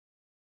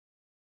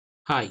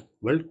Hi,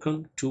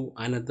 welcome to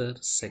another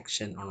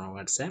section on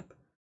our WhatsApp.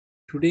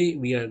 Today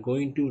we are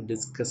going to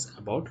discuss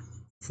about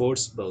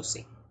force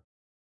browsing.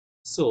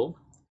 So,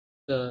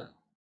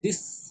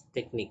 this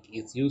technique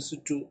is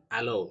used to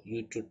allow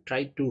you to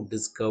try to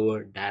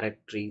discover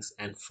directories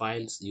and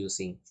files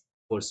using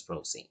force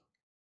browsing.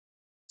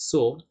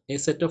 So, a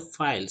set of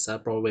files are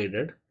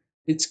provided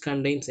which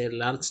contains a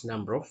large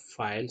number of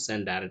files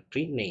and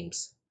directory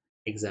names.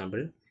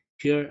 Example,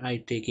 here I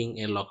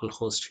taking a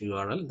localhost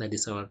URL, that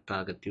is our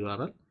target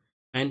URL,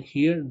 and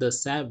here the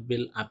SAP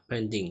will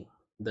appending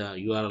the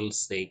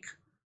URLs like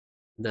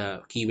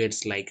the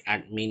keywords like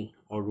admin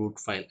or root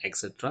file,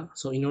 etc.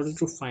 So in order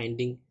to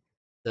finding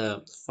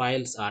the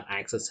files are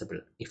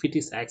accessible, if it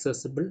is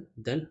accessible,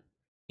 then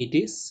it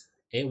is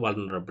a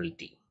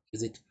vulnerability,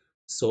 is it?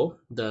 So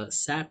the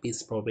SAP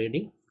is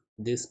providing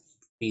this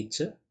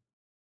feature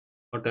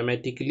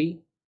automatically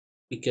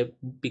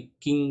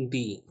picking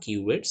the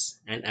keywords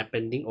and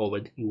appending over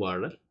the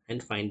URL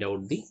and find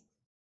out the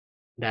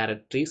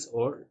directories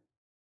or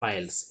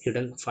files,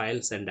 hidden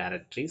files and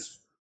directories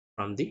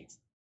from the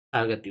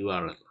target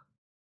URL.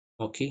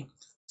 Okay,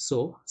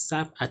 so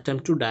SAP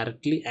attempt to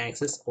directly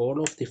access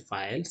all of the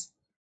files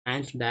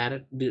and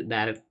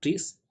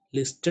directories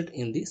listed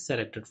in the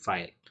selected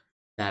file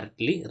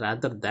directly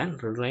rather than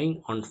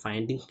relying on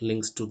finding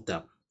links to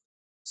them.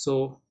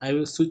 So I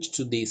will switch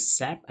to the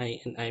SAP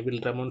and I will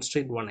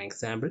demonstrate one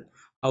example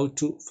how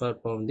to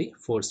perform the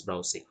force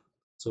browsing.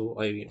 So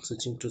I will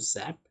switching to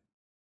SAP.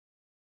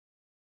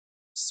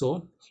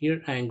 So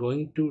here I am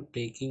going to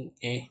taking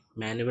a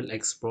manual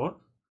export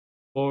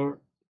for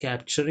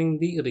capturing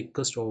the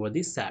request over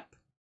the SAP.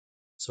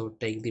 So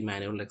take the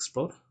manual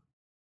export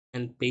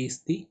and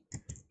paste the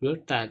your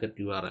target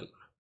URL.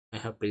 I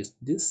have pasted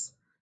this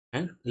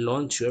and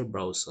launch your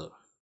browser.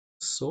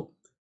 So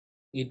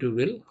it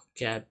will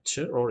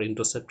capture or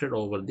intercept it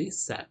over the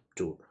SAP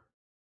tool.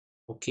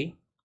 Okay,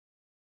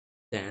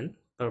 then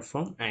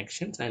perform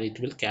actions and it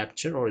will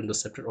capture or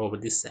intercept it over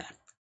the SAP.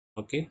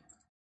 Okay,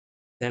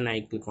 then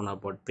I click on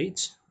about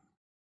page.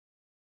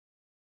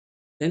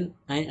 Then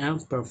I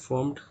have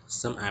performed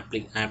some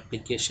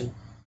application.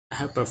 I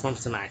have performed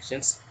some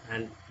actions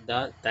and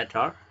that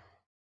are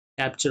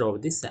captured over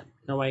the SAP.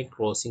 Now I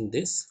closing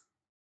this.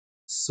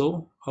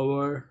 So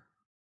our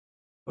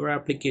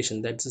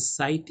application, that's a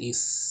site,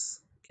 is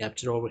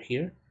captured over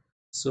here.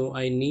 So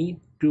I need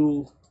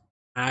to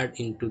add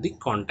into the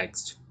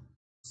context.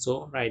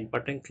 So right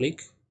button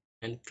click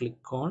and click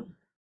on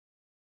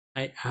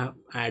I am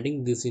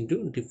adding this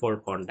into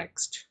default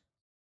context.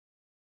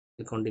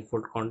 Click on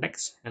default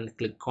context and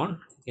click on,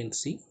 you can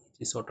see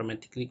this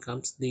automatically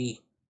comes the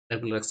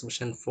regular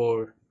expression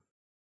for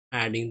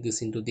adding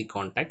this into the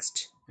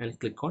context and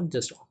click on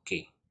just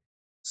OK.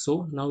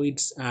 So now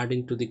it's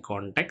adding to the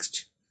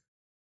context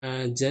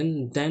and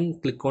then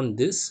click on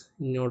this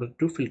in order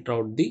to filter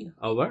out the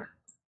our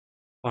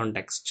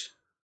context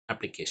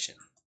application.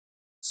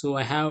 So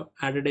I have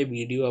added a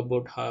video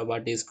about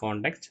what is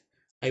context.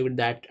 I would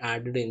that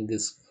added in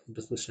this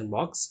description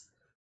box.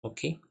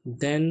 Okay,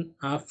 then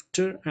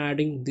after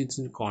adding this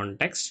in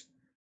context,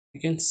 you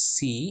can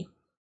see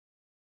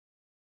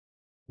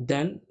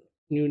then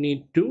you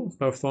need to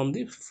perform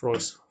the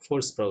force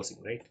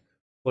browsing, right?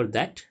 For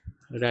that,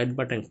 right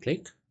button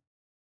click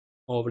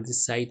over the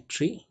site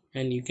tree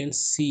and you can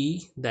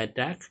see the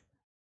attack.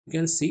 You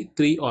can see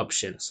three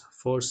options: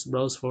 force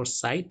browse for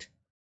site,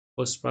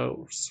 force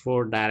browse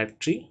for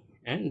directory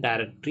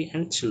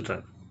and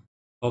children.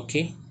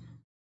 Okay,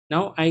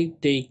 now I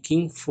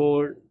taking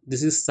for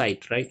this is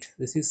site, right?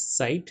 This is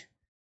site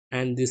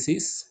and this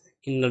is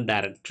inner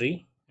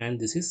directory and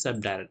this is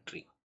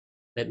subdirectory,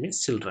 that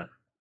means children.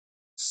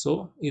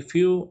 So if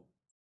you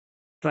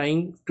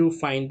trying to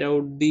find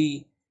out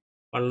the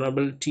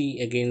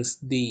vulnerability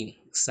against the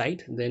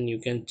site, then you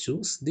can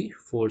choose the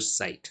force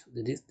site,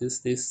 that is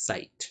this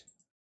site.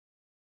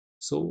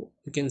 So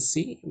you can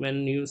see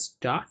when you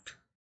start,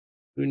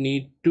 you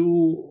need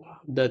to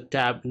the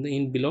tab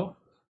in below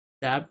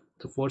tab,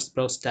 the force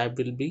browse tab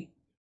will be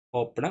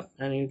open up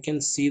and you can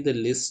see the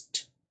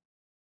list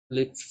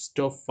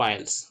of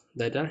files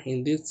that are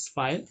in this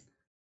file.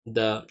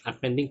 The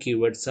appending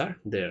keywords are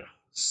there.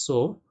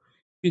 So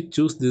if you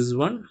choose this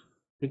one,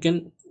 you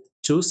can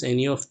choose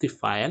any of the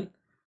file.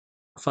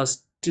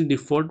 First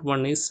default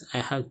one is I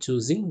have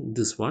choosing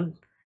this one,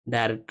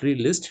 directory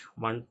list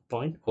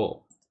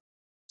 1.0.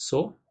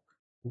 So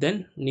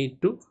then need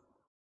to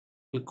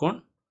click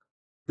on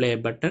play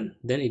button,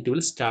 then it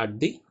will start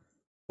the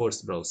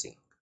force browsing.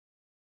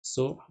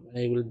 So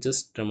I will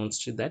just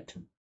demonstrate that.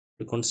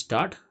 Click on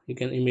start, you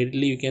can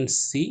immediately you can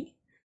see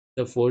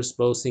the force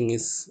browsing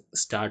is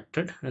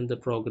started and the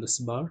progress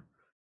bar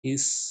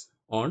is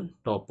on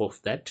top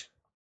of that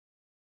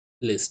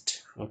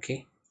list.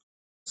 Okay,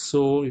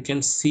 so you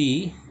can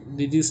see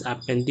this is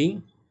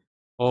appending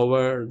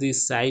over the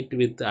site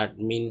with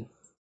admin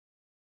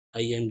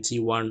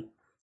img1,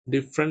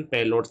 different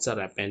payloads are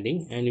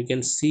appending and you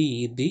can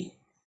see the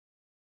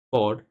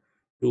code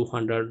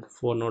 200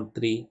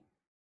 403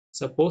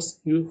 Suppose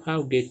you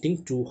have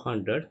getting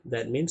 200,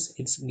 that means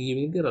it's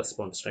giving the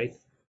response, right?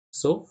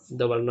 So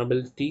the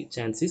vulnerability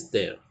chance is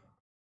there.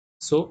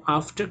 So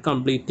after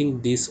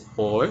completing this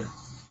all,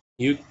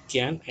 you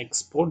can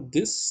export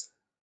this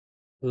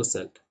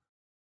result.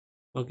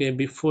 Okay,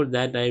 before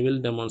that I will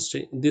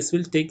demonstrate. This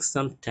will take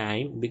some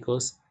time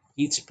because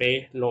each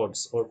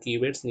payloads or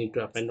keywords need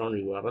to append on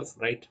URL,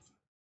 right?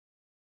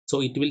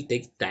 So it will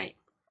take time.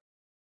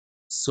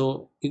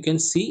 So you can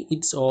see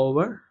it's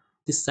over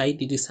the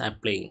site it is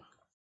applying.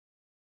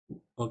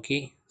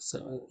 Okay,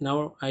 so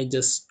now I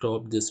just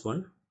stop this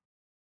one.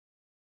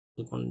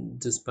 Click on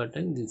this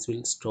button, this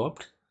will stop.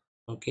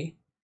 Okay,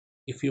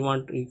 if you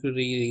want, you could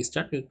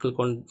restart, you click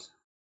on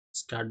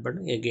start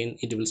button again,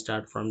 it will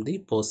start from the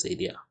pause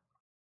area.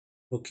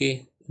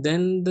 Okay,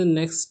 then the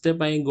next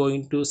step I'm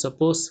going to,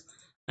 suppose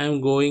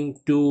I'm going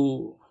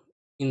to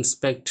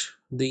inspect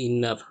the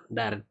inner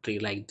directory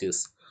like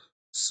this.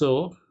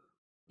 So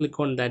click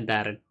on that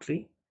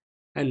directory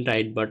and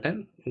right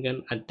button, you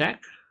can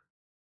attack,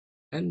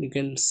 and you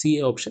can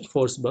see option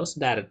force browse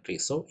directory.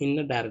 So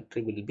inner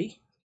directory will be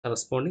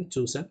corresponding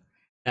chosen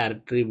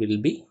directory will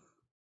be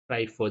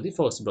right for the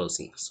force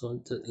browsing.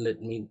 So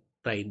let me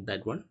try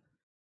that one.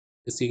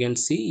 As you can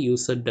see,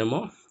 user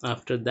demo,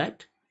 after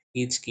that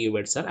each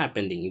keywords are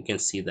appending, you can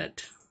see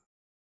that.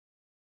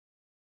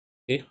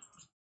 Okay,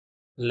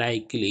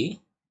 likely.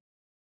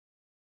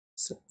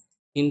 So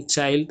in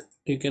child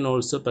you can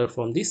also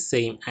perform the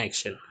same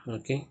action.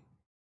 Okay,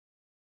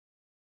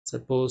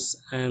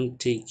 suppose I am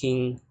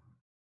taking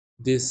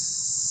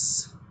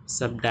this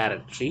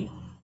subdirectory.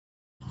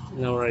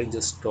 Now I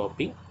just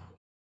copy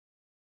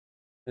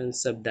and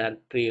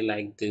subdirectory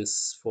like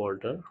this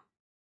folder.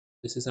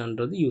 This is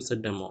under the user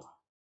demo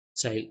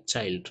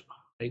child,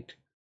 right?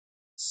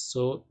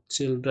 So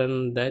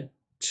children, that,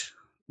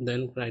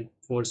 then write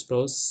force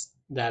browse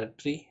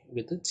directory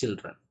with the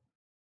children.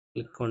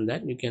 Click on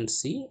that, you can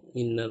see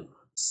in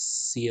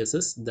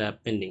css the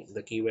appending,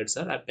 the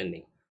keywords are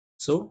appending.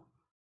 So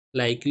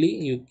likely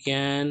you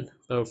can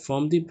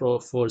perform the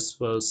force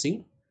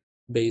browsing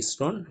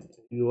based on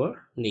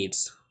your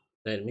needs.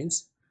 That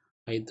means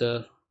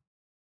either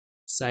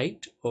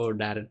site or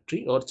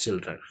directory or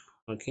children.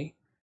 Okay,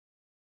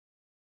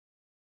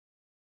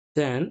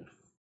 then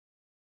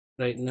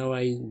right now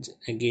I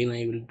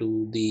will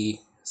do the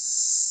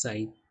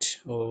site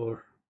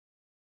or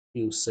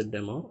user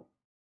demo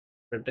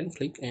button,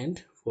 click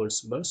and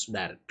force burst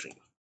directory.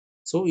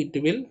 So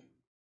it will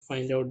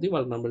find out the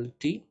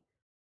vulnerability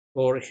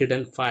or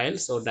hidden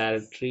files or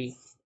directory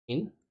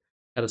in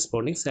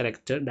corresponding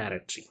selected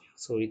directory.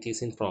 So it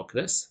is in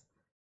progress.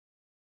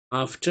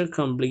 After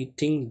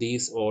completing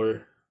these all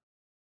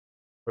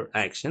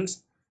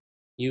actions,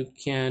 you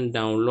can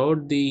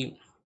download the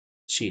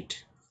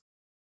sheet.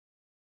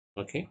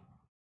 Okay,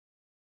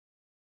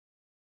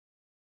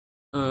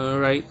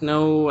 right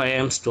now I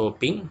am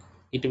stopping.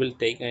 It will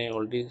take, I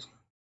already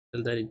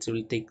tell that it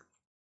will take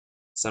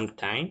some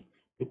time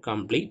to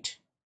complete.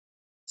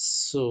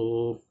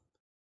 So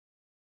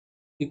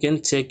you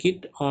can check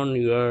it on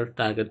your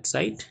target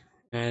site,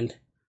 and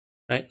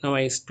right now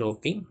I am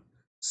stopping.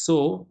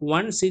 So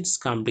once it's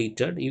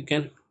completed, you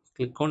can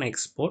click on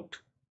export,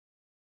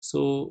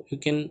 so you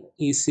can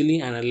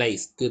easily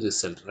analyze the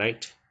result,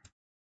 right?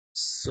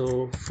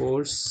 So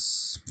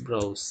force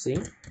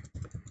browsing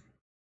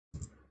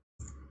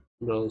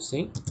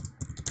result.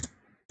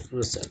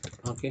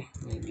 Okay,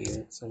 I give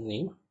it some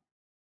name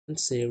and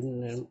save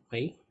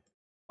my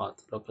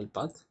path, local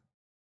path.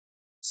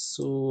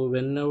 So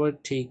whenever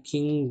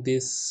taking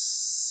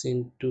this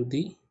into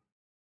the,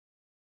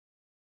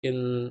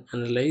 can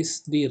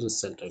analyze the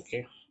result.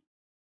 Okay,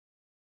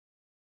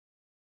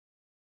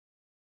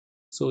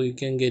 so you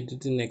can get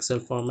it in Excel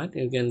format,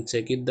 you can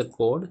check it the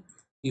code.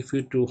 If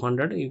you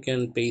 200, you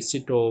can paste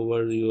it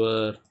over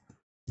your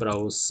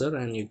browser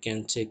and you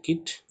can check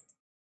it,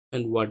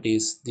 and what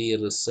is the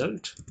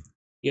result.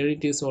 Here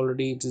it is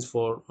already, it is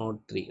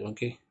 403.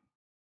 Okay,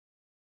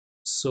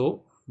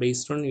 so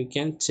based on, you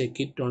can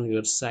check it on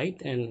your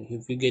site, and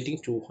if you're getting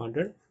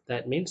 200,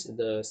 that means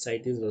the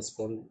site is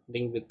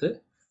responding with the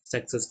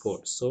success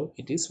code, so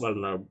it is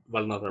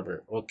vulnerable.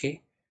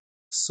 Okay,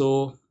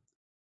 so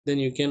then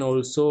you can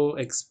also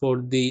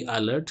export the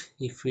alert.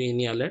 If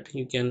any alert,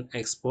 you can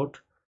export,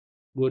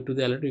 go to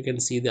the alert, you can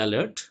see the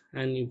alert,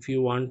 and if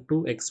you want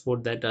to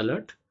export that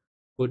alert,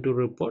 go to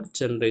report,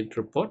 generate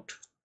report,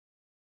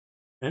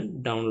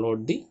 and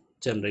download the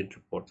generate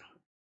report.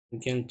 You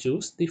can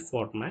choose the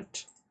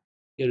format.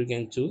 Here you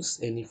can choose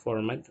any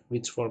format,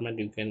 which format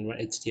you can,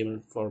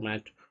 HTML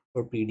format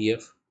or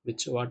PDF,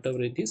 which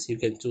whatever it is, you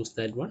can choose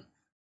that one.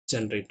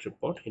 Generate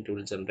report, it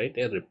will generate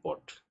a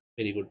report,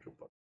 very good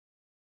report.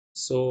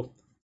 So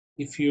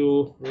if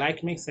you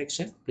like my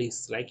section,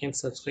 please like and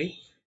subscribe.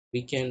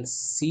 We can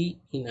see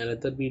in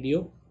another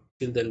video.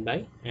 Till then,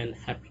 bye and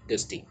happy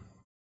testing.